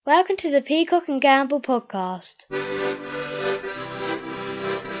Welcome to the Peacock and Gamble Podcast.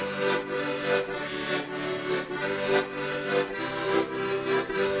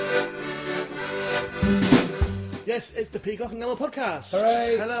 Yes, it's the Peacock and Gamble Podcast.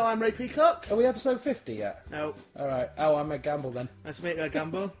 Hooray! Hello, I'm Ray Peacock. Are we episode 50 yet? No, Alright. Oh, I'm Ed Gamble then. nice to meet you,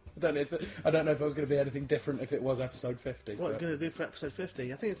 Gamble. I don't know if it was going to be anything different if it was episode 50. What are you but going to do for episode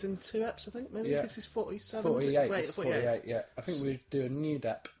 50? I think it's in 2 eps, I think. Maybe Yeah. this is 47. 48. Wait, It's 48, yeah. I think we do a new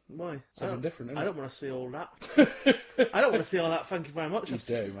dep. Why? Something different, I isn't don't want to see all that. I don't want to see all that, thank you very much. You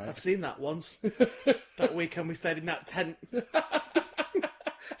do, mate. I've seen that once. That weekend we stayed in that tent.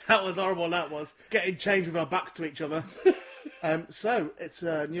 That was horrible, that was. Getting changed with our backs to each other. So, it's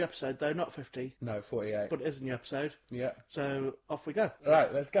a new episode, though, not 50. No, 48. But it is a new episode. Yeah. So, off we go.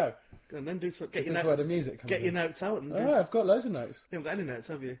 Alright, let's go. Go and then do some. This is where the music comes Get in. your notes out and do. Alright, I've got loads of notes. You haven't got any notes,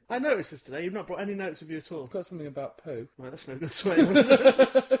 have you? I noticed this today. You've not brought any notes with you at all. I've got something about poo. Right, that's no good sweating.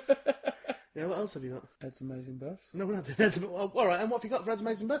 Yeah, what else have you got? Ed's Amazing Births. No, we're not doing Ed's. Well, all right, and what have you got for Ed's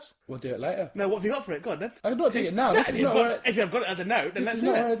Amazing Births? We'll do it later. No, what have you got for it? Go on, then. I'm not doing it now. This if, is you've not got, where if you've got it as a note, then this let's is do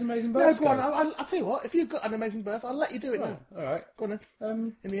not it. where Ed's Amazing No, Births go on. goes. I'll tell you what. If you've got an amazing birth, I'll let you do it now. Alright. Go on,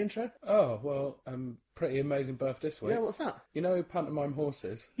 then. In the intro. Oh, well, pretty amazing birth this week. Yeah, what's that? You know pantomime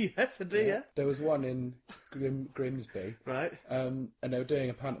horses? Yes, I do, yeah. There was one in Grimsby. Right. And they were doing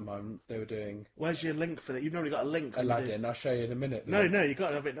a pantomime. They were doing Where's your link for that? You've normally got a link. when you do- Aladdin. I'll show you in a minute. No, you got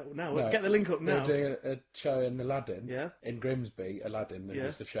to have it now. No. Get the link up They now. were doing a show in Aladdin. Yeah. In Grimsby, Aladdin Yeah.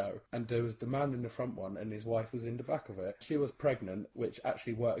 was the show. And there was the man in the front one and his wife was in the back of it. She was pregnant, which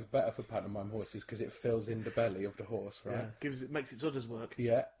actually works better for pantomime horses because it fills in the belly of the horse, right? Yeah, makes its udders work.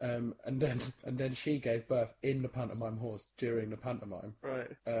 Yeah, and then she gave birth in the pantomime horse during the pantomime. Right.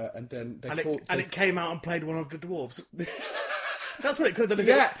 And then they It came out and played one of the dwarves. That's what it could have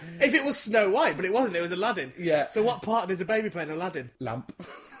done if it was Snow White, but it wasn't. It was Aladdin. Yeah. So what part did the baby play in Aladdin? lamp.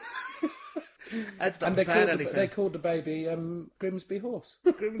 Ed's not And prepared anything. they called the baby Grimsby Horse.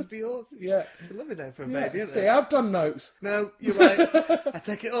 Grimsby Horse. Yeah. It's a lovely name for a Yeah. baby, isn't See, it? I've done notes. No, you're right. I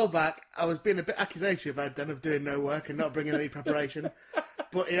take it all back. I was being a bit accusatory of Ed then of doing no work and not bringing any preparation.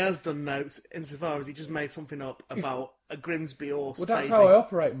 But he has done notes insofar as he just made something up about a Grimsby horse. Well, that's baby. how I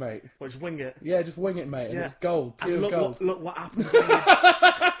operate, mate. Well, just wing it. Yeah, just wing it, mate. And Yeah. it's gold, pure And gold. look what happens when you,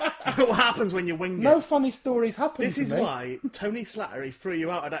 look what happens when you wing it. No funny stories happen This to is me. why Tony Slattery threw you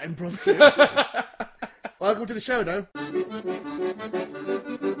out of that improv troupe. Welcome to the show, though.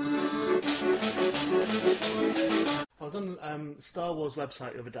 I was on Star Wars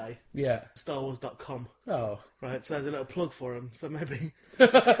website the other day, Yeah. StarWars.com. Oh. Right, so there's a little plug for them. So maybe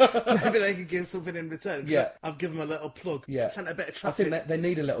they could give something in return. 'Cause Yeah. I've given them a little plug. Yeah. Sent a bit of I traffic. think they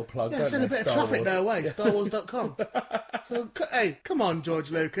need a little plug, Yeah, don't send they? a bit of Star traffic Wars. their way. StarWars.com. So, hey, come on,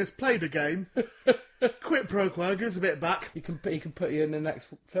 George Lucas, play the game. Quit pro quo, give us a bit back. He can put you in the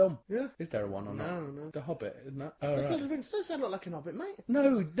next film. Yeah. Is there one or not? No. The Hobbit, isn't that? Oh, That's right. not things. Don't sound like an hobbit, mate. No,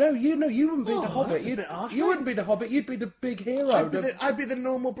 you wouldn't be the Hobbit. That's a bit harsh, You mate. wouldn't be the Hobbit. You'd be the big hero. I'd be the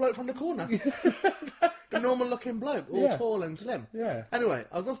normal bloke from the corner. The normal looking bloke, all Yeah. tall and slim. Yeah. Anyway,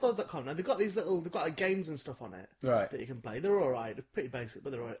 I was on StarWars.com. Now they've got these they've got like games and stuff on it Right. that you can play. They're all right. They're pretty basic,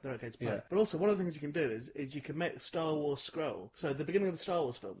 but they're okay to play. Yeah. But also, one of the things you can do is you can make the Star Wars scroll. So at the beginning of the Star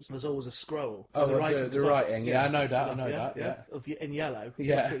Wars films, there's always a scroll. Oh, where the writing. Yeah, I know that. In yellow.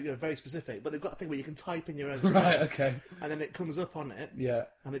 Yeah. Very specific. But they've got a thing where you can type in your own. Right. scroll, Okay. And then it comes up on it. Yeah.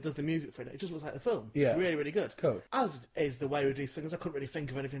 And it does the music for it. It just looks like the film. Yeah. It's really, really good. Cool. As is the way with these things, I couldn't really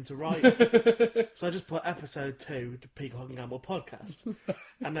think of anything to write. So I just put episode 2, the Peacock and Gamble podcast.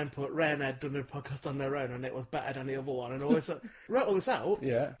 And then put Ray and Ed done the podcast on their own, and it was better than the other one. And all this, wrote all this out.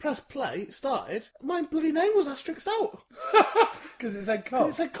 Yeah. Press play, started. My bloody name was asterisked out. Because it said cock.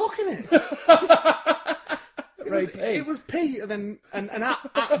 It said cock in it. Ray P. It was P and then an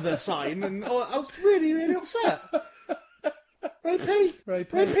at the sign, and I was really, really upset. Ray P. Ray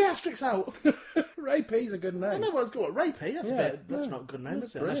P. Ray P asterisk out. Ray P's a good I name. know what I was going. Ray P. That's Yeah, that's not a good name,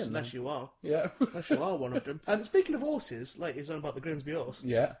 is it? brilliant, Unless you are. Yeah. Unless you are one of them. And speaking of horses, like he's on about the Grimsby horse.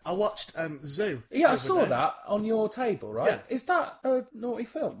 Yeah. I watched Zoo. Yeah, I over saw there. that on your table, right? Yeah. Is that a naughty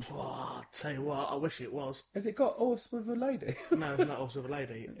film? Oh, I'll tell you what, I wish it was. Has it got horse with a lady? No, it's not Horse with a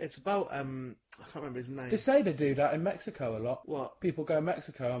Lady. It's about I can't remember his name. They say they do that in Mexico a lot. What? People go to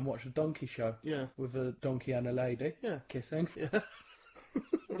Mexico and watch a donkey show. Yeah. With a donkey and a lady. Yeah. Kissing. Yeah.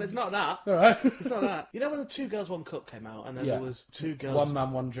 Well, it's not that. All right. It's not that. You know when the Two Girls One Cup came out, and then Yeah. there was Two Girls, One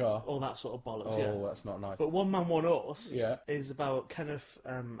man, one jar. all that sort of bollocks. Oh, Yeah. that's not nice. But One Man, One Horse Yeah. is about Kenneth,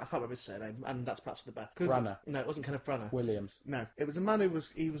 I can't remember his surname, and that's perhaps for the best. Branagh. No, it wasn't Kenneth Branagh. Williams. No, it was a man who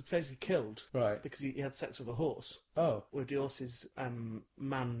was basically killed Right. because he had sex with a horse. Oh. With the horse's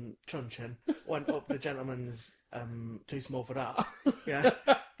man truncheon, went up the gentleman's too small for that. Yeah.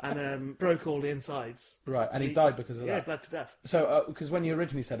 broke all the insides. Right, and he died because of Yeah, that. bled to death. So, because when you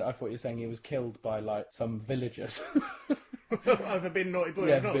originally said it, I thought you were saying he was killed by, like, some villagers. Over being naughty boy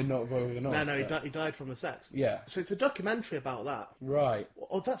Yeah, with a for being nose. naughty boy with a nose. No, he died from the sex. Yeah. So it's a documentary about that. Right.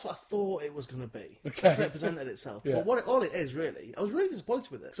 Oh, that's what I thought it was going to be. Okay. That's how it presented itself. Yeah. But all it is, really, I was really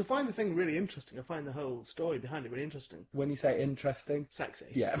disappointed with it. Because I find the thing really interesting. I find the whole story behind it really interesting. When you say interesting... Sexy.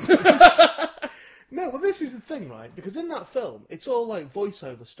 Yeah. No, well, this is the thing, right? Because in that film, it's all like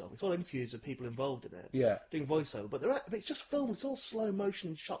voiceover stuff. It's all interviews of people involved in it. Yeah. Doing voiceover. But it's just film. It's all slow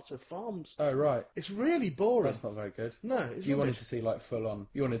motion shots of farms. Oh, right. It's really boring. That's not very good. No, it's You wanted rubbish. to see, like, full on...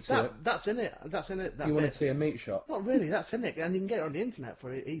 You wanted to see it... That's in it. That's in it. That You wanted bit. to see a meat shot. Not really. That's in it, and you can get it on the internet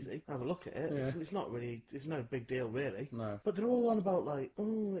for it easy. Have a look at it. Yeah. It's not really. It's no big deal, really. No. But they're all on about like,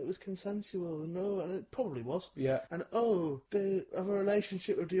 oh, it was consensual, and no, and it probably was. Yeah. And oh, they have a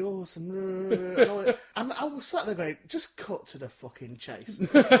relationship with the horse, and all that. And I was sat there going, just cut to the fucking chase.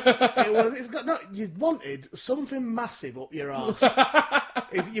 It's got no. You wanted something massive up your arse.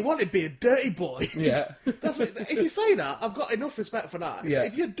 You wanted to be a dirty boy. Yeah. That's what, if you say that, I've got enough respect for that. Yeah.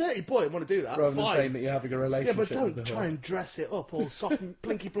 If you're a dirty boy and want to do that, Rather than fine. saying that you're having a Yeah, relationship but with don't the try horse. and dress it up all soft and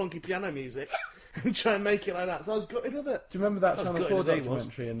plinky plonky piano music and try and make it like that. So I was gutted of it. Do you remember that Not as Channel good 4 as he was.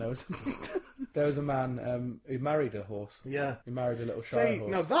 documentary? And there was a man who married a horse. Yeah. He married a little Shire See,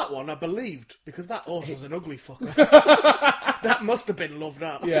 horse. no, that one I believed because that horse was an ugly fucker. That must have been loved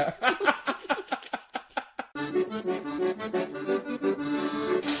up. Yeah.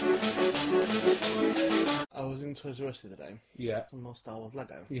 I was in Toys R Us the other day. Yeah. Some more Star Wars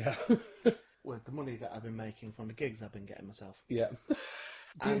Lego Yeah. with the money that I've been making from the gigs I've been getting myself. Yeah.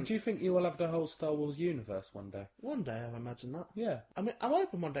 Do you think you will have the whole Star Wars universe one day? One day I've imagined that. Yeah. I mean, I'm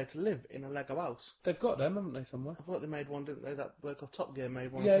hoping one day to live in a Lego house. They've got them, haven't they, somewhere? I thought they made one, didn't they? That bloke off Top Gear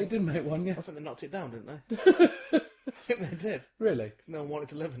made one. Yeah, I he think. did make one, yeah. I think they knocked it down, didn't they? I think they did. Really? Because no one wanted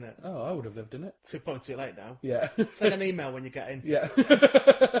to live in it. Oh, I would have lived in it. Probably too late now. Yeah. Send an email when you get in. Yeah.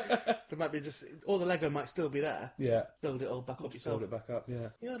 There might be just... All the Lego might still be there. Yeah. Build it all back up yourself. Build it back up, yeah.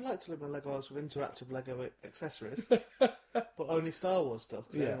 Yeah, I'd like to live in a Lego house with interactive Lego accessories. But only Star Wars stuff.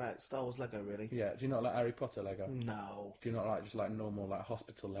 Because I don't like Star Wars Lego, really. Yeah. Do you not like Harry Potter Lego? No. Do you not like just like normal like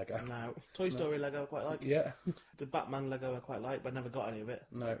hospital Lego? No. Toy Story Lego I quite like. Yeah. The Batman Lego I quite like, but I never got any of it.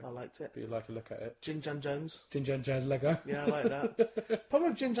 No. I liked it. But you like a look at it. Jin Jan Jones. Jin Jan Jan Lego. Yeah, I like that.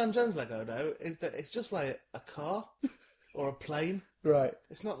 Problem with Jin Jan Jones Lego, though, is that it's just like a car or a plane. Right.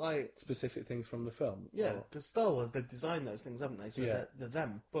 It's not like... Specific things from the film. Yeah, Or- because Star Wars, they've designed those things, haven't they? So Yeah. they're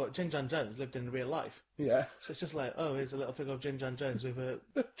them. But Jin Jan Jones lived in real life. Yeah. So it's just like, oh, here's a little figure of Jin Jan Jones with a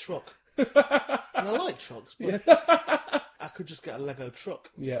truck. And I like trucks, but I could just get a Lego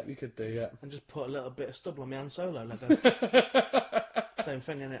truck Yeah, you could do, yeah. and just put a little bit of stubble on my Han Solo Lego. Same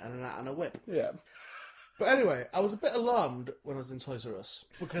thing in it, and a whip. Yeah. But anyway, I was a bit alarmed when I was in Toys R Us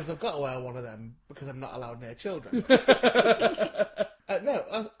because I've got to wear one of them because I'm not allowed near children. No,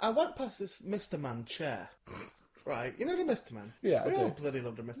 I went past this Mr. Man chair. Right, you know the Mr. Man? Yeah, I we all do. bloody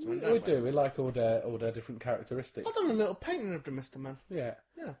love the Mr. Man, don't We do. We like all their different characteristics. I've done a little painting of the Mr. Man. Yeah.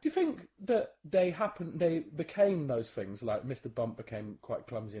 Yeah. Do you think that they became those things, like Mr. Bump became quite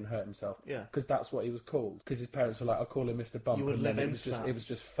clumsy and hurt himself? Yeah. Because that's what he was called. Because his parents were like, I'll call him Mr. Bump. You would and then live it was into just that. it was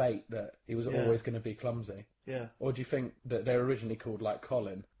just fate that he was Yeah. always going to be clumsy. Yeah. Or do you think that they were originally called like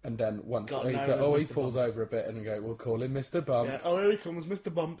Colin, and then once Got he, known as he Mr. falls over a bit and go, we'll call him Mr. Bump. Yeah. Oh, here he comes,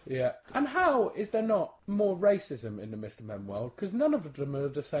 Mr. Bump. Yeah. And how is there not more racism in the Mr. Men world? Because none of them are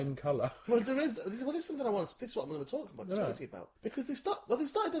the same colour. Well, there is. Well, this is something I want. This is what I'm going to talk about. Right. Talk to you about because they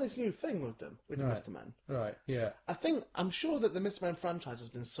started doing this new thing with them with Right. Mr. Man. Right, yeah. I'm sure that the Mr. Man franchise has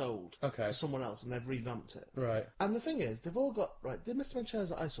been sold Okay. to someone else and they've revamped it. Right. And the thing is, they've all got right. The Mr. Man chairs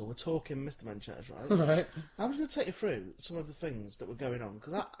that I saw were talking Mr. Man chairs, right? Right. I'm just going to take you through some of the things that were going on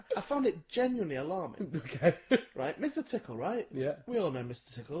because I found it genuinely alarming. Okay. Right, Mr. Tickle, right? Yeah. We all know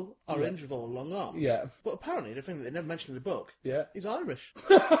Mr. Tickle, orange with all long arms. Yeah. But apparently, the thing that they never mentioned in the book, Yeah. he's Irish.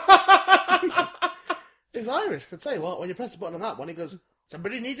 He's Irish. But tell you what, when you press the button on that one, he goes,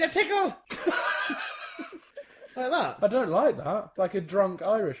 "Somebody needs a tickle." Like that. I don't like that. Like a drunk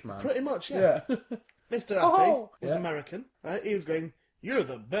Irish man. Pretty much, yeah. Yeah. Mr. Happy Oh! was Yeah. American, right? He was going, "You're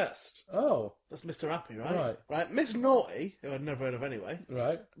the best." Oh, That's Mr. Happy, right? Right. Miss Naughty, who I'd never heard of anyway.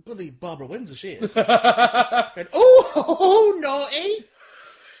 right. Bloody Barbara Windsor she is. Going, oh, naughty!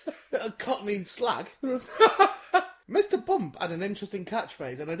 Little cockney slag. Mr. Bump had an interesting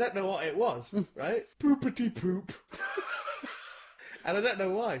catchphrase, and I don't know what it was, right? Poopity poop. And I don't know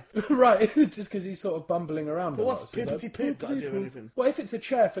why. Right, just because he's sort of bumbling around. But a what's lot, so he's poopity poop got to do with anything? Well, if it's a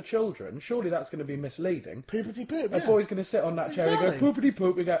chair for children, surely that's going to be misleading. Poopity poop, A yeah. boy's going to sit on that chair and go, poopity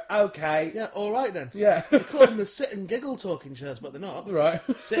poop, we go, okay. Yeah, all right then. Yeah. They call them the sit and giggle talking chairs, but they're not. Right.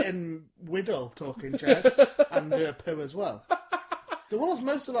 Sit and whittle talking chairs and poo as well. The one I was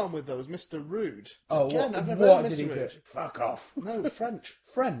most alarmed with, though, was Mr. Rude. Oh, Again, I've never what heard did he Mr. do? Rude. Fuck off. No, French.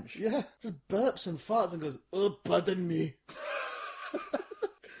 French? Yeah, just burps and farts and goes, oh, pardon me.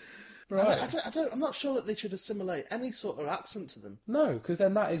 Right. I'm not sure that they should assimilate any sort of accent to them. No, because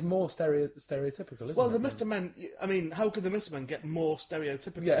then that is more stereotypical, isn't it? Well, the Mr. Men, I mean, how could the Mr. Men get more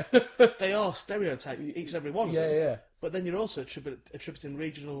stereotypical? Yeah. They are stereotyped, each and every one of them. Yeah. But then you're also attributing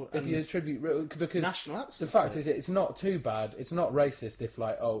regional and If you attribute... Because national accents. the fact is, it's not too bad. It's not racist if,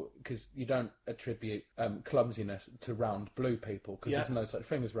 like, because you don't attribute clumsiness to round blue people, because there's no such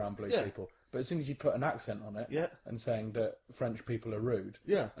thing as round blue people. But as soon as you put an accent on it and saying that French people are rude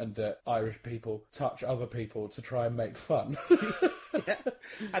and that Irish people touch other people to try and make fun.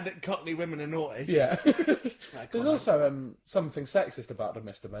 And that Cockney women are naughty. Yeah. There's also something sexist about the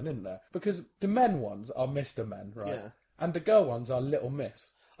Mr. Men, isn't there? Because the men ones are Mr. Men, right? Yeah. And the girl ones are Little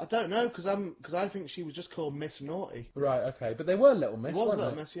Miss. I don't know, because I think she was just called Miss Naughty. Right, okay. But they were Little Miss, Was weren't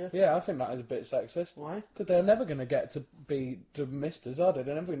Little they? Miss, yeah. Yeah, I think that is a bit sexist. Why? Because they're never going to get to be the misters, are they?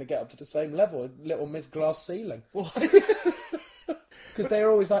 They're never going to get up to the same level. Little Miss glass ceiling. Why? Because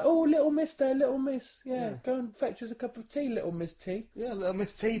they're always like, oh, Little Miss there, Little Miss. Yeah, go and fetch us a cup of tea, Little Miss Tea. Yeah, Little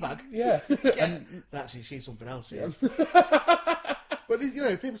Miss Teabag. Yeah. Actually, she's something else, she is. But, you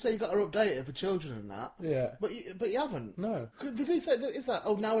know, people say you've got to update it for children and that. Yeah. But you haven't. No. Did we say that? Is that,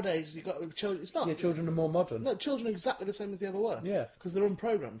 nowadays you've got children... It's not. Yeah, children are more modern. No, children are exactly the same as they ever were. Yeah. Because they're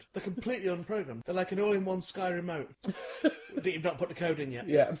unprogrammed. They're completely unprogrammed. They're like an all-in-one Sky remote that you've not put the code in yet.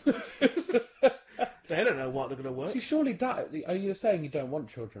 Yeah. They don't know what they're going to work. See, surely that... Are you saying you don't want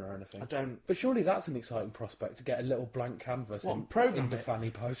children or anything? I don't. But surely that's an exciting prospect, to get a little blank canvas in the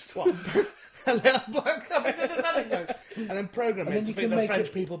fanny post. What? A little blank canvas in the fanny post. And then program it to fit the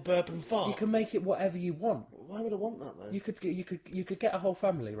French people burp and fart. You can make it whatever you want. Why would I want that, though? You could get a whole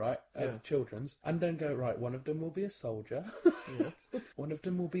family, right, of children's, and then go, right, one of them will be a soldier, one of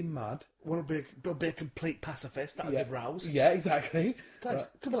them will be mad. One will be a complete pacifist, that'll give rows. Yeah, exactly. Guys, it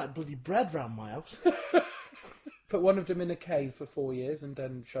could be like bloody bread round my house. Put one of them in a cave for 4 years and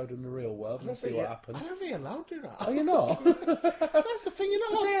then show them the real world and see what happens. I don't think you're allowed to do that. Oh, you're not? That's the thing, you're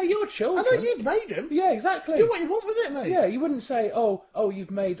not allowed. They are your children. I know, you've made them. Yeah, exactly. Do what you want with it, mate. Yeah, you wouldn't say, oh,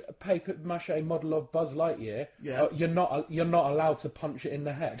 you've made a paper mache model of Buzz Lightyear. Yeah. You're not allowed to punch it in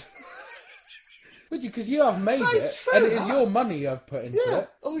the head. Would you? Because you have made it, true, and it is your money you've put into it.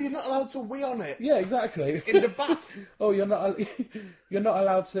 Oh, you're not allowed to wee on it. Yeah, exactly. In the bath. Oh, you're not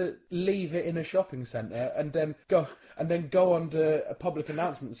allowed to leave it in a shopping centre and then go on to a public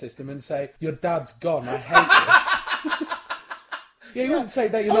announcement system and say, your dad's gone, I hate you. Yeah, you wouldn't say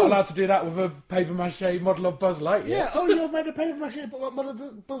that you're not allowed to do that with a paper mache model of Buzz Lightyear. Yeah, oh, you've made a paper mache model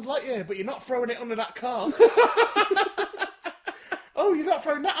of Buzz Lightyear, but you're not throwing it under that car. Oh, you're not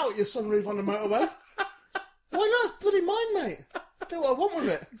throwing that out your sunroof on the motorway. Why not? It's bloody mine, mate. Do what I want with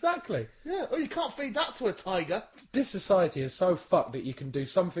it. Exactly. Yeah. Oh, you can't feed that to a tiger. This society is so fucked that you can do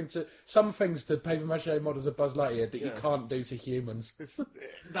some things to paper mache models of Buzz Lightyear that you can't do to humans.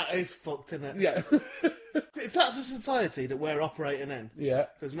 That is fucked, isn't it? Yeah. If that's a society that we're operating in,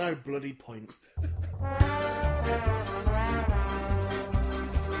 there's no bloody point.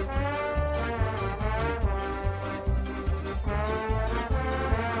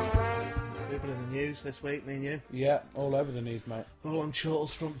 News this week, me and you. Yeah, all over the news, mate. All on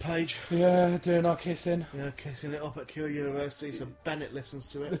Chortle's front page. Yeah, doing our kissing. Yeah, kissing it up at Keele University, so Bennett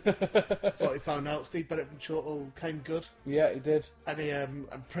listens to it. That's what we found out. Steve Bennett from Chortle came good. Yeah, he did. And he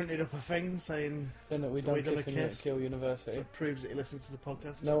printed up a thing saying that we done kissing at Keele University. So it proves that he listens to the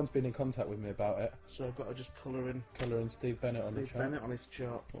podcast. No one's been in contact with me about it. So I've got to just colour in Steve Bennett on the chart. Steve Bennett on his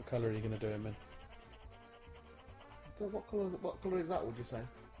chart. What colour are you going to do him in? What colour is that, would you say?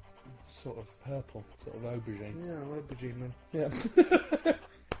 Sort of purple, sort of aubergine. Yeah, aubergine, man. Yeah.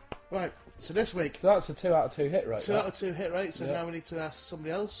 Right, so this week... So that's a 2 out of 2 hit rate. 2 out of 2 hit rate, so now we need to ask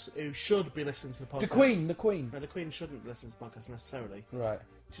somebody else who should be listening to the podcast. The Queen. No, the Queen shouldn't listen to the podcast necessarily. Right.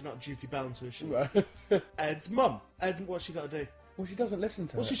 She's not duty bound to, is she? Right. Ed's mum. Ed, what's she got to do? Well, she doesn't listen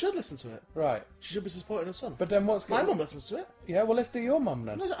to it. Well, she should listen to it. Right. She should be supporting her son. But then what's... My mum listens to it. Yeah, well, let's do your mum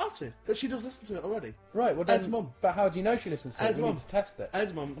then. No, I don't have to. But she does listen to it already. Right, well then... Ed's mum. But how do you know she listens to Ed's it? We mum. need to test it.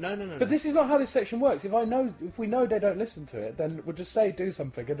 Ed's mum. No. But this is not how this section works. If we know they don't listen to it, then we'll just say do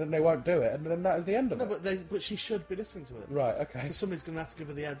something and then they won't do it, and then that is the end of it. No, but she should be listening to it. Right, okay. So somebody's going to have to give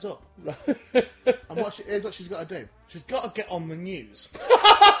her the heads up. Right. And here's what she's got to do. She's got to get on the news.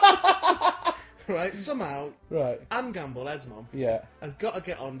 Right? Somehow, Right. Anne Gamble, Ed's mum, Yeah. has got to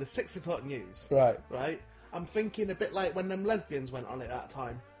get on the 6 o'clock news. Right. Right? I'm thinking a bit like when them lesbians went on it that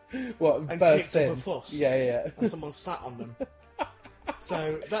time. What, And burst kicked up in? a fuss. Yeah. And someone sat on them.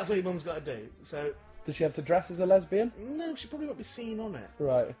 So that's what your mum's got to do. So Does she have to dress as a lesbian? no, she probably won't be seen on it.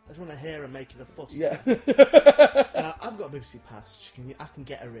 Right. I just want to hear her making a fuss. Yeah. Now, I've got a BBC Pass. I can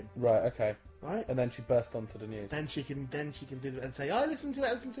get her in. Right, okay. Right? And then she burst onto the news. Then she can do it and say, I listen to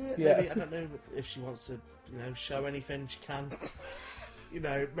it. Yeah. Maybe, I don't know if she wants to, show anything, she can.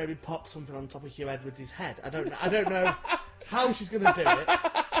 Maybe pop something on top of Hugh Edwards' head. I don't know how she's going to do it.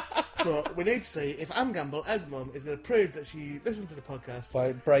 But we need to see if Anne Gamble, Ed's mum, is going to prove that she listens to the podcast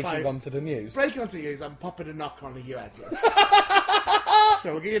By breaking onto the news. Breaking onto the news and popping a knocker on a Hugh Edwards.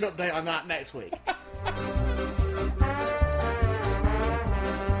 So we'll give you an update on that next week.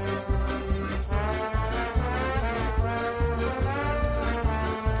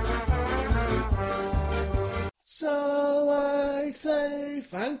 So I say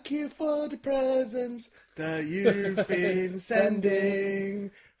thank you for the presents that you've been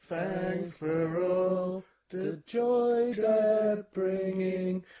sending. Thanks for all The joy they're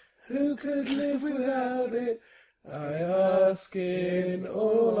bringing, who could live without it? I ask in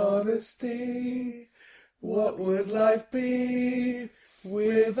all honesty, what would life be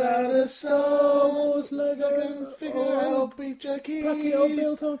without a soul? Like a figure out beef jerky. Bucket or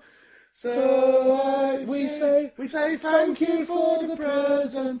biltong. So we say thank you for the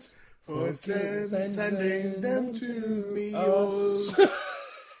presents, for sending them to me. Yours.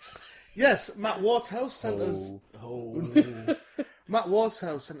 Yes, Matt Waterhouse sent us. Matt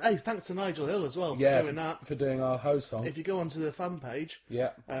Waterhouse sent. Hey, thanks to Nigel Hill as well for doing that. For doing our ho song. If you go onto the fan page,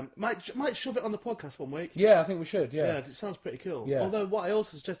 might shove it on the podcast one week. Yeah, I think we should. Yeah, 'cause it sounds pretty cool. Yeah. Although what I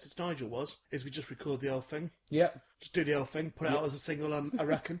also suggested to Nigel is we just record the whole thing. Yeah. Just do the whole thing, put it out as a single. I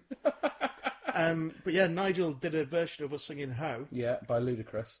reckon. But yeah, Nigel did a version of us singing "Ho." Yeah, by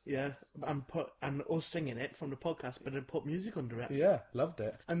Ludacris. Yeah, and us singing it from the podcast, but then put music under it. Yeah, loved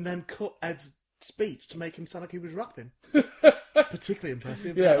it. And then cut Ed's speech to make him sound like he was rapping. It's particularly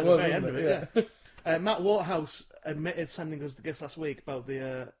impressive. Yeah, at it the was, very wasn't end of it? it. Yeah. Matt Waterhouse admitted sending us the gifts last week about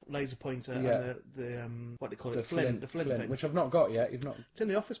the laser pointer and the what do you call it? The flint thing. Which I've not got yet. You've not. It's in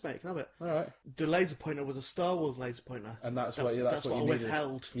the office, mate. You can have it. All right. The laser pointer was a Star Wars laser pointer, And that's what what I you needed.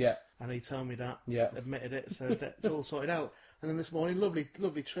 withheld. Yeah. And he told me that. Yeah. Admitted it, so that's all sorted out. And then this morning,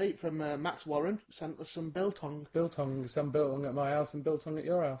 lovely treat from Max Warren sent us some biltong. Some biltong at my house and biltong at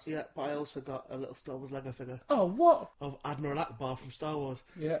your house. Yeah, but I also got a little Star Wars Lego figure Oh, what? of Admiral Akbar from Star Wars.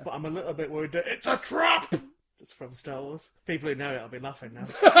 Yeah. But I'm a little bit worried that it's a trap! Just from Star Wars. People who know it will be laughing now.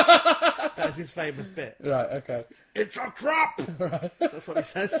 That's his famous bit. Right, okay. It's a trap! Right. That's what he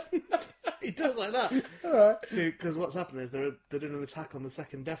says. He does like that. All right. Because what's happening is they're doing an attack on the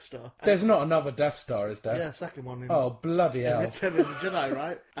second Death Star. There's not another Death Star, is there? Yeah, second one. Oh, bloody hell. Return of the Jedi,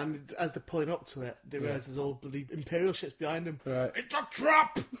 right? And as they're pulling up to it, they realise there's all bloody Imperial ships behind them. Right. It's a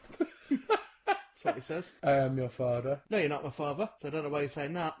trap! That's what he says. I am your father. No, you're not my father, so I don't know why you're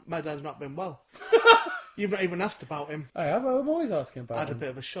saying that. My dad's not been well. You've not even asked about him. I have. I'm always asking about I had him. a bit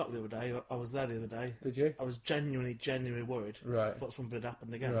of a shock the other day. I was there the other day. Did you? I was genuinely worried. Right. I thought something had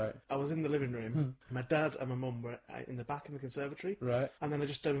happened again. Right. I was in the living room. My dad and my mum were in the back in the conservatory. Right. And then I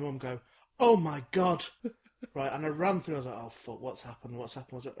just heard my mum go, "Oh my God." Right. And I ran through. I was like, "Oh fuck, what's happened? What's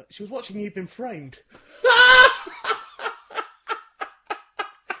happened?" She was watching You've Been Framed.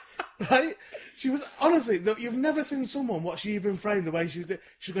 Right? She was, honestly, you've never seen someone watch You've Been Framed the way she was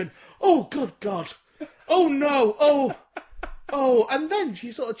going, "Oh, good God. Oh, no. Oh." And then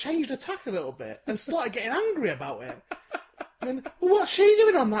she sort of changed her tack a little bit and started getting angry about it. I mean, well, what's she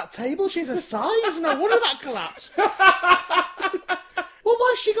doing on that table? She's a size. No wonder that collapsed. Well,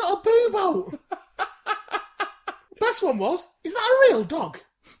 why's she got a boob out? Best one was, is that a real dog?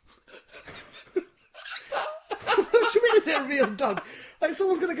 What do you mean, is it a real dog? Like,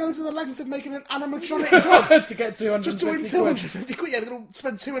 someone's going to go to the lengths of making an animatronic dog. To get 250 Just to win 250 quid. Yeah, they're going to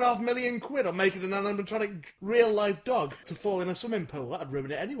spend £2.5 million on making an animatronic real-life dog to fall in a swimming pool. That'd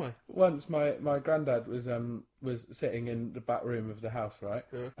ruin it anyway. Once my granddad was sitting in the back room of the house, right?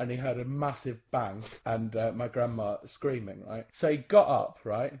 Yeah. And he heard a massive bang and my grandma screaming, right? So he got up,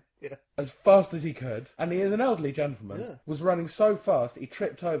 right? as fast as he could, and he is an elderly gentleman, was running so fast he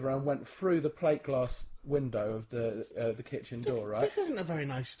tripped over and went through the plate glass window of the kitchen door, right? This isn't a very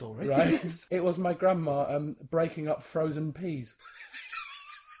nice story. Right? It was my grandma breaking up frozen peas.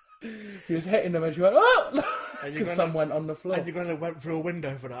 He was hitting them and she went, oh! Because some went on the floor. And your granddad went through a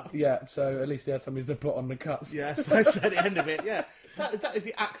window for that. Yeah, so at least he had something to put on the cuts. Yeah, that's what I said at the end of it, yeah. That is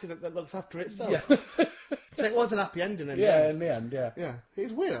the accident that looks after itself. Yeah. So it was an happy ending in the end. Yeah, in the end, yeah. Yeah.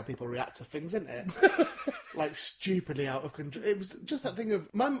 It's weird how people react to things, isn't it? Like, stupidly out of control. It was just that thing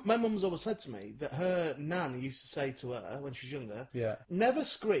of... My mum's always said to me that her nan used to say to her when she was younger, never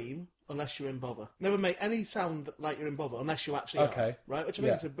scream unless you're in bother. Never make any sound like you're in bother unless you actually are. Right? Which I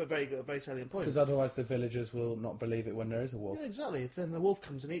think is a very good, very salient point. Because otherwise the villagers will not believe it when there is a wolf. Yeah, exactly. If then the wolf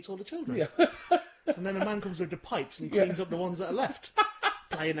comes and eats all the children. Yeah. And then a man comes with the pipes and cleans up the ones that are left.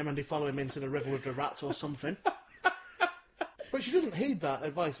 Playing them and they follow him into the river with the rats or something. But she doesn't heed that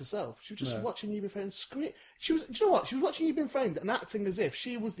advice herself. She was just watching you be framed and scream. Do you know what? She was watching you being framed and acting as if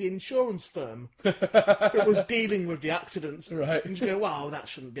she was the insurance firm that was dealing with the accidents. Right. And you go, wow, that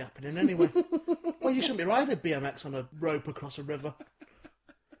shouldn't be happening anyway. Well, you shouldn't be riding a BMX on a rope across a river.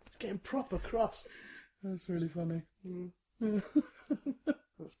 Getting proper cross. That's really funny.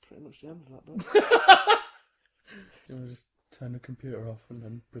 That's pretty much the end of that bit. You want to just turn the computer off and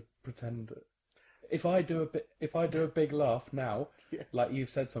then pretend that... If I do a big laugh now, like you've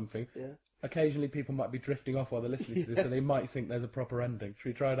said something, occasionally people might be drifting off while they're listening to this, so they might think there's a proper ending. Should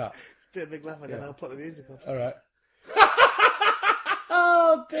we try that? Just do a big laugh and then I'll put the music on. All right.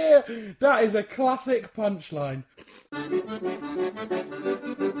 Oh dear, that is a classic punchline.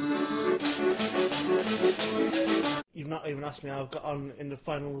 You've not even asked me how I've got on in the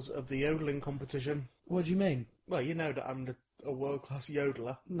finals of the yodeling competition. What do you mean? Well, you know that I'm a world-class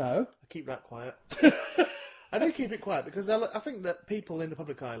yodeler. No. I keep that quiet. I do keep it quiet because I think that people in the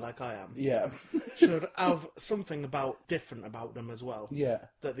public eye, like I am, should have something different about them as well. Yeah.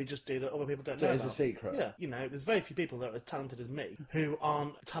 That they just do that other people don't know about. That is a secret. Yeah. You know, there's very few people that are as talented as me who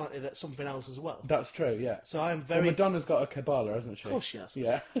aren't talented at something else as well. That's true, yeah. So I'm very... Well, Madonna's got a Kabbalah, hasn't she? Of course she has.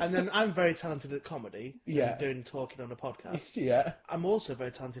 Yeah. And then I'm very talented at comedy. Yeah. Doing talking on a podcast. Yeah. I'm also a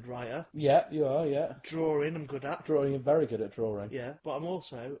very talented writer. Yeah, you are, yeah. Drawing, I'm good at. Drawing, you're very good at drawing. Yeah. But I'm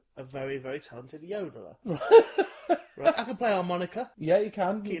also a very, very talented yodeler. Right, I can play harmonica. Yeah, you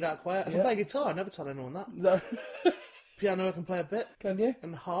can. Keep that quiet. I can play guitar. I never tell anyone that. No. Piano, I can play a bit. Can you?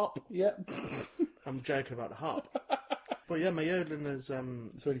 And harp. Yeah. I'm joking about the harp. But yeah, my yodeling is...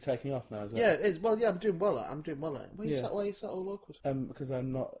 It's really taking off now, isn't it? Yeah, it is. Well, yeah, I'm doing well at it. Why are you sat all awkward? Because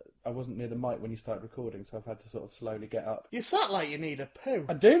I wasn't near the mic when you started recording, so I've had to sort of slowly get up. You sat like you need a poo.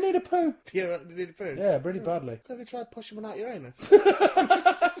 I do need a poo. Do you need a poo? Yeah, really badly. Have you tried pushing one out your anus?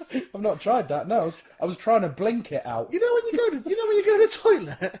 I've not tried that. No, I was trying to blink it out. You know when you go to the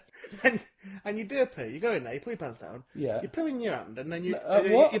toilet and you do a poo, you go in there, you put your pants down, you poo in your hand, and then you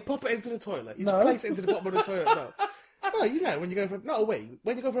pop it into the toilet. You just place it into the bottom of the toilet as well. No, you know, when you go for when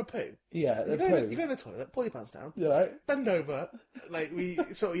you go for a poo. Yeah, you go in the toilet, pull your pants down, right, bend over, like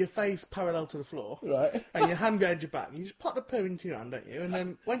sort of your face parallel to the floor, right, and your hand behind your back. You just pop the poo into your hand, don't you? And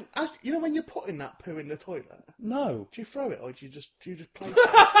then when you're putting that poo in the toilet, no, do you throw it or do you just place it?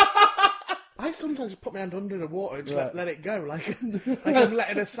 I sometimes just put my hand under the water and just let it go, like I'm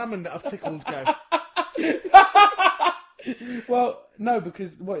letting a salmon that I've tickled go. Well, no,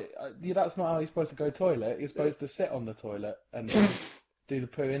 because that's not how you're supposed to go toilet. You're supposed to sit on the toilet and do the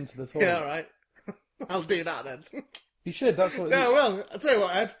poo into the toilet. Yeah, all right. I'll do that then. You should. That's what. No, well, I'll tell you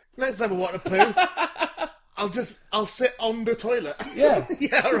what, Ed. Let's have a water poo. I'll sit on the toilet. Yeah.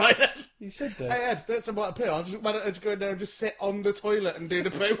 Yeah, all right. Ed. You should do. Hey, Ed, let's have a water poo. Why don't I just go in there and just sit on the toilet and do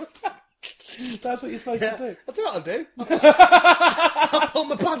the poo? That's what you're supposed to do. That's what I'll do. I'll pull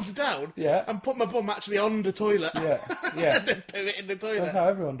my pants down and put my bum actually on the toilet. Yeah. And then poo it in the toilet. That's how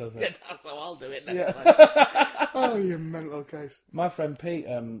everyone does it. Yeah, that's how I'll do it next time. Oh, you mental case. My friend Pete,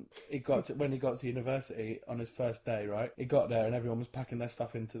 when he got to university on his first day, right? He got there and everyone was packing their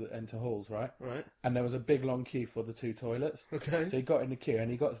stuff into halls, right? Right. And there was a big long queue for the two toilets. Okay. So he got in the queue and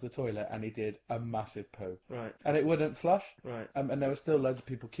he got to the toilet and he did a massive poo. Right. And it wouldn't flush. Right. And there were still loads of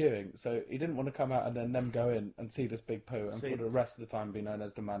people queuing, so he didn't want to come out and then them go in and see this big poo and for the rest of the time be known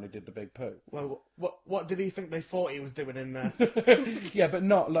as the man who did the big poo. Well, what did he think they thought he was doing in there? Yeah, but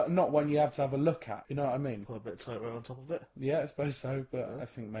not one you have to have a look at. You know what I mean? Put a bit of toilet roll on top of it. Yeah, I suppose so, but I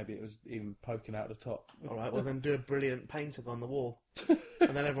think maybe it was even poking out the top. All right, well then do a brilliant painting on the wall, and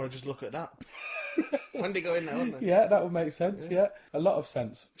then everyone would just look at that. When they go in there, wouldn't they? Yeah, that would make sense. Yeah, a lot of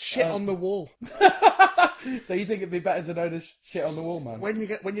sense. Shit on the wall. So you think it'd be better to know the shit on the wall, man? When you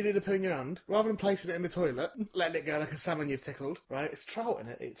do the poo in your hand, rather than placing it in the toilet, letting it go like a salmon you've tickled, right? It's trout in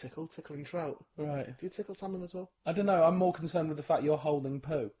it. Tickling trout. Right. Do you tickle salmon as well? I don't know. I'm more concerned with the fact you're holding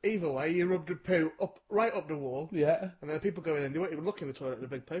poo. Either way, you rub the poo right up the wall. Yeah. And then people go in and they won't even look in the toilet at the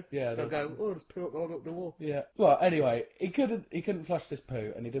big poo. Yeah. They'll go, oh, there's poo all up the wall. Yeah. Well, anyway, he couldn't flush this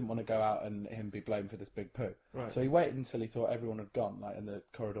poo, and he didn't want to go out and him be blamed for this big poo. Right. So he waited until he thought everyone had gone, like, and the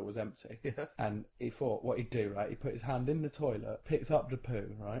corridor was empty. Yeah. And he thought what he'd do, right? He put his hand in the toilet, picked up the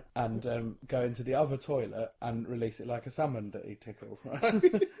poo, right, and go into the other toilet and release it like a salmon that he tickled, right?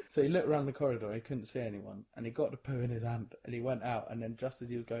 So he looked around the corridor, he couldn't see anyone, and he got the poo in his hand, and he went out, and then just as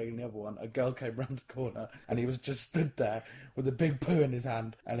he was going in the other one, a girl came round the corner, and he was just stood there with a big poo in his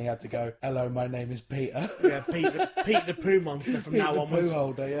hand, and he had to go, "Hello, my name is Peter." Yeah, Pete the poo monster from now onwards. Poo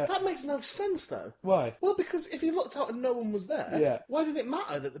holder, yeah. That makes no sense, though. Why? Well, because if you looked out and no one was there, yeah. Why did it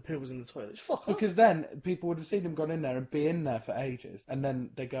matter that the poo was in the toilet? Fuck off. Because then people would have seen him gone in there and be in there for ages, and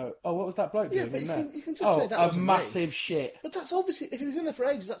then they go, "Oh, what was that bloke doing in there?" You can just say that wasn't massive shit. But that's obviously, if he was in there for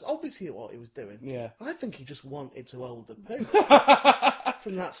ages, that's obviously what he was doing. Yeah. I think he just wanted to hold the poo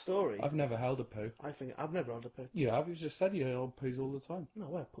from that story. I've never held a poo. I think I've never held a poo. You have? You just said you hold poos all the time.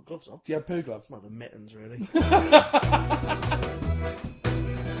 No, I put gloves on. Do you have poo gloves? Well, the mittens, really.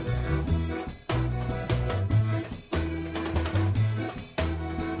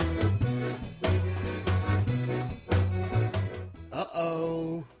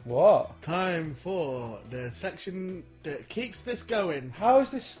 Uh-oh. What? Time for the section that keeps this going. How is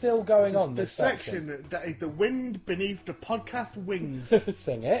this still going on? The section that is the wind beneath the podcast wings.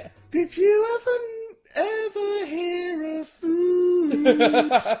 Sing it. Did you ever hear of food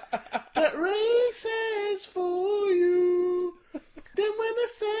that races for you? Then when I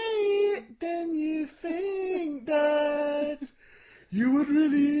say it, then you think that you would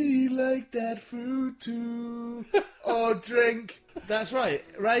really like that food too, or drink. That's right,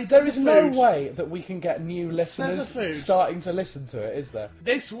 right? There is no way that we can get new listeners food. starting to listen to it, is there?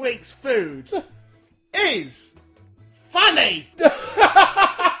 This week's food is funny.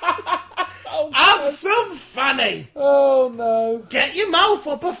 Have some funny. Oh no. Get your mouth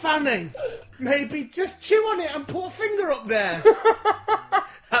up a fanny. Maybe just chew on it and put a finger up there.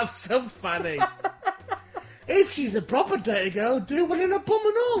 Have some fanny. If she's a proper dirty girl, do one in a bum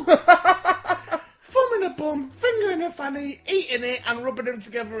and all. Thumb in a bum, finger in a fanny, eating it and rubbing them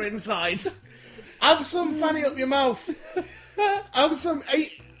together inside. Have some fanny up your mouth. Have some...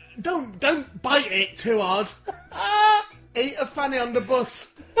 Don't bite it too hard. Eat a fanny on the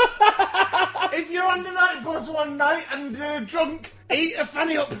bus. If you're on the night bus one night and drunk, eat a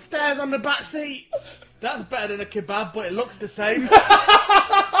fanny upstairs on the back seat. That's better than a kebab, but it looks the same.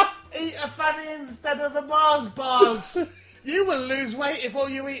 Eat a fanny instead of a Mars bars. You will lose weight if all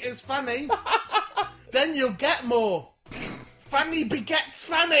you eat is fanny. Then you'll get more. Fanny begets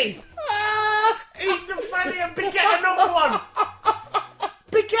fanny. Eat the fanny and beget another one.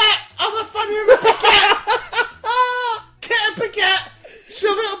 Beget! Have a fanny and a beget! Get a beget,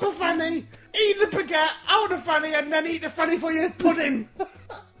 shove it up a fanny, eat the baguette out of the fanny, and then eat the fanny for your pudding.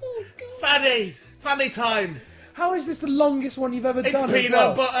 Fanny time. How is this the longest one you've ever done? It's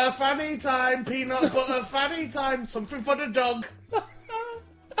peanut butter fanny time, peanut butter fanny time, something for the dog.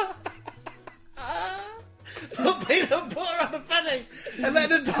 Put peanut butter on the fanny and let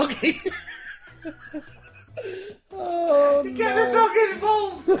the dog eat. Oh, Get the dog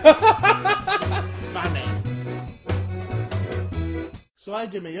involved. Fanny. So I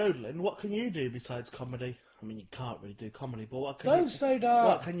do my yodeling. What can you do besides comedy? I mean, you can't really do comedy, but what can Don't say that.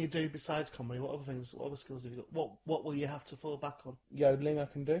 What can you do besides comedy? What other things? What other skills have you got? What will you have to fall back on? Yodeling I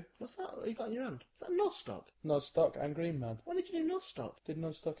can do. What's that? What you got in your hand? Is that Nostock? Nostock and Green Man. When did you do Nostock? Did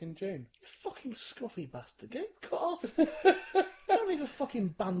Nostock in June. You fucking scruffy bastard. Get it cut off. Don't leave a fucking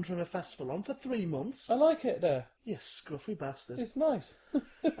band from a festival on for 3 months. I like it there. You scruffy bastard. It's nice.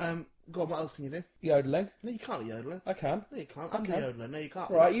 Go on, what else can you do? Yodeling. No, you can't do yodeling. I can. No, you can't. I'm can. yodeling. No, you can't.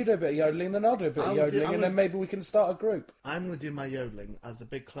 Right, you do a bit of yodeling, then I'll do a bit of yodeling, and then maybe we can start a group. I'm going to do my yodeling as the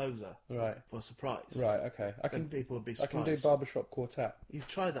big closer. Right. For a surprise. Right, okay. Then people would be surprised. I can do barbershop quartet. You've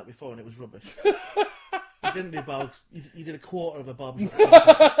tried that before and it was rubbish. You didn't do you did a quarter of a barbershop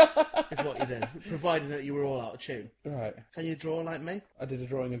quartet, is what you did, providing that you were all out of tune. Right. Can you draw like me? I did a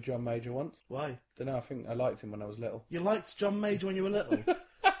drawing of John Major once. Why? Don't know, I think I liked him when I was little. You liked John Major when you were little?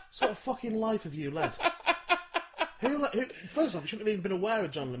 What sort of fucking life have you led? Who, first off, you shouldn't have even been aware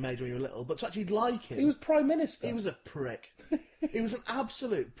of John Major when you were little, but to actually like him... He was Prime Minister. He was a prick. He was an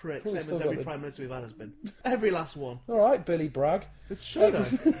absolute prick, Probably same as every Prime Minister we've had has been. Every last one. Alright, Billy Bragg. It's true, though.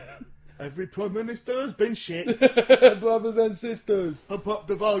 Every Prime Minister has been shit. Brothers and sisters. I'll pop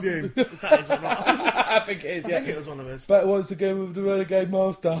the volume. Is that his one, right? I think it is, yeah. I think it was one of his. Back once again with the Renegade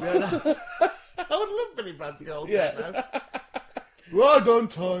Master. Yeah, I would love Billy Brad to go on techno. Right on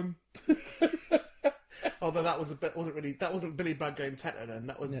time. Although that was that wasn't Billy Brad going techno then,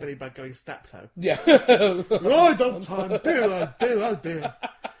 that was Billy Brad going steptoe. Yeah. Right on time, oh dear.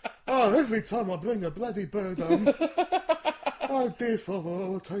 Oh, every time I bring a bloody bird home. Oh dear father, I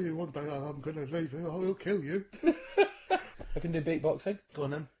will tell you one day I'm going to leave here, I will kill you. I can do beatboxing. Go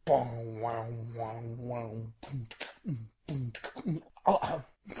on then.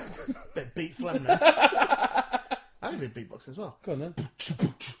 Bit beat phlegm there. I can do beatboxing as well. Go on then.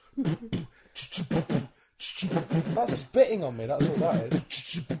 That's spitting on me, that's what that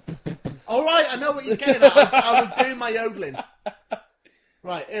is. Alright, I know what you're getting at. I will do my yodeling.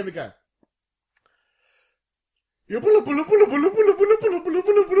 Right, here we go.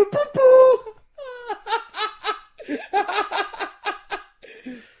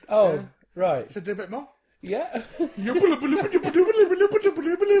 Oh, right. Should I do a bit more? Yeah.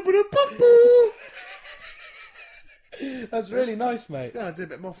 That's really nice, mate. Yeah, I'll do a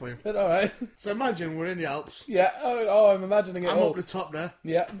bit more for you. But alright. So imagine we're in the Alps. Yeah, oh, I'm imagining it I'm all. up the top there.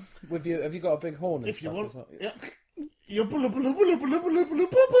 Yeah. With you, have you got a big horn and If you stuff want. as well? Yeah.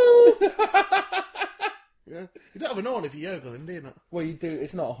 Yeah. You don't have an horn if you're yodeling, do you not? Well, you do.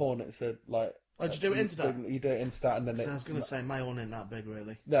 It's not a horn. It's a like. Oh, did you do it into that? You do it into that, and then. So I was going to say my horn ain't that big,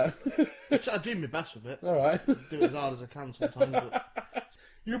 really. No. I do my best with it. All right. Do it as hard as I can sometimes. But...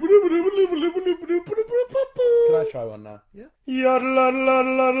 Can I try one now? Yeah. No,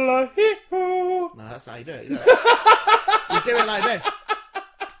 that's not how you do it. You do it like this.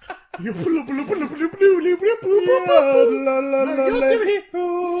 You're doing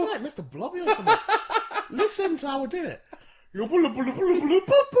it's like Mr. Blobby or something. Listen to how I did it. No,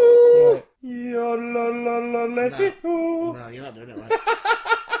 you're not doing it right.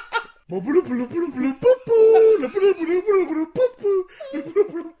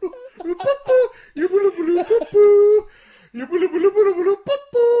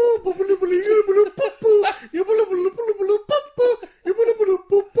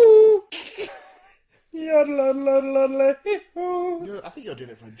 I think you're doing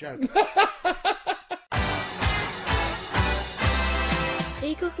it for a joke.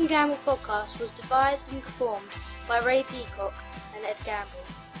 Peacock and Gamble Podcast was devised and performed by Ray Peacock and Ed Gamble.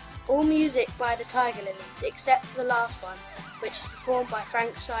 All music by the Tiger Lilies except for the last one, which is performed by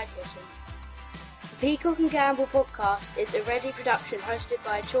Frank Sidebottom. The Peacock and Gamble Podcast is a ready production hosted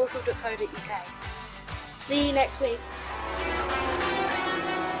by chortle.co.uk. See you next week.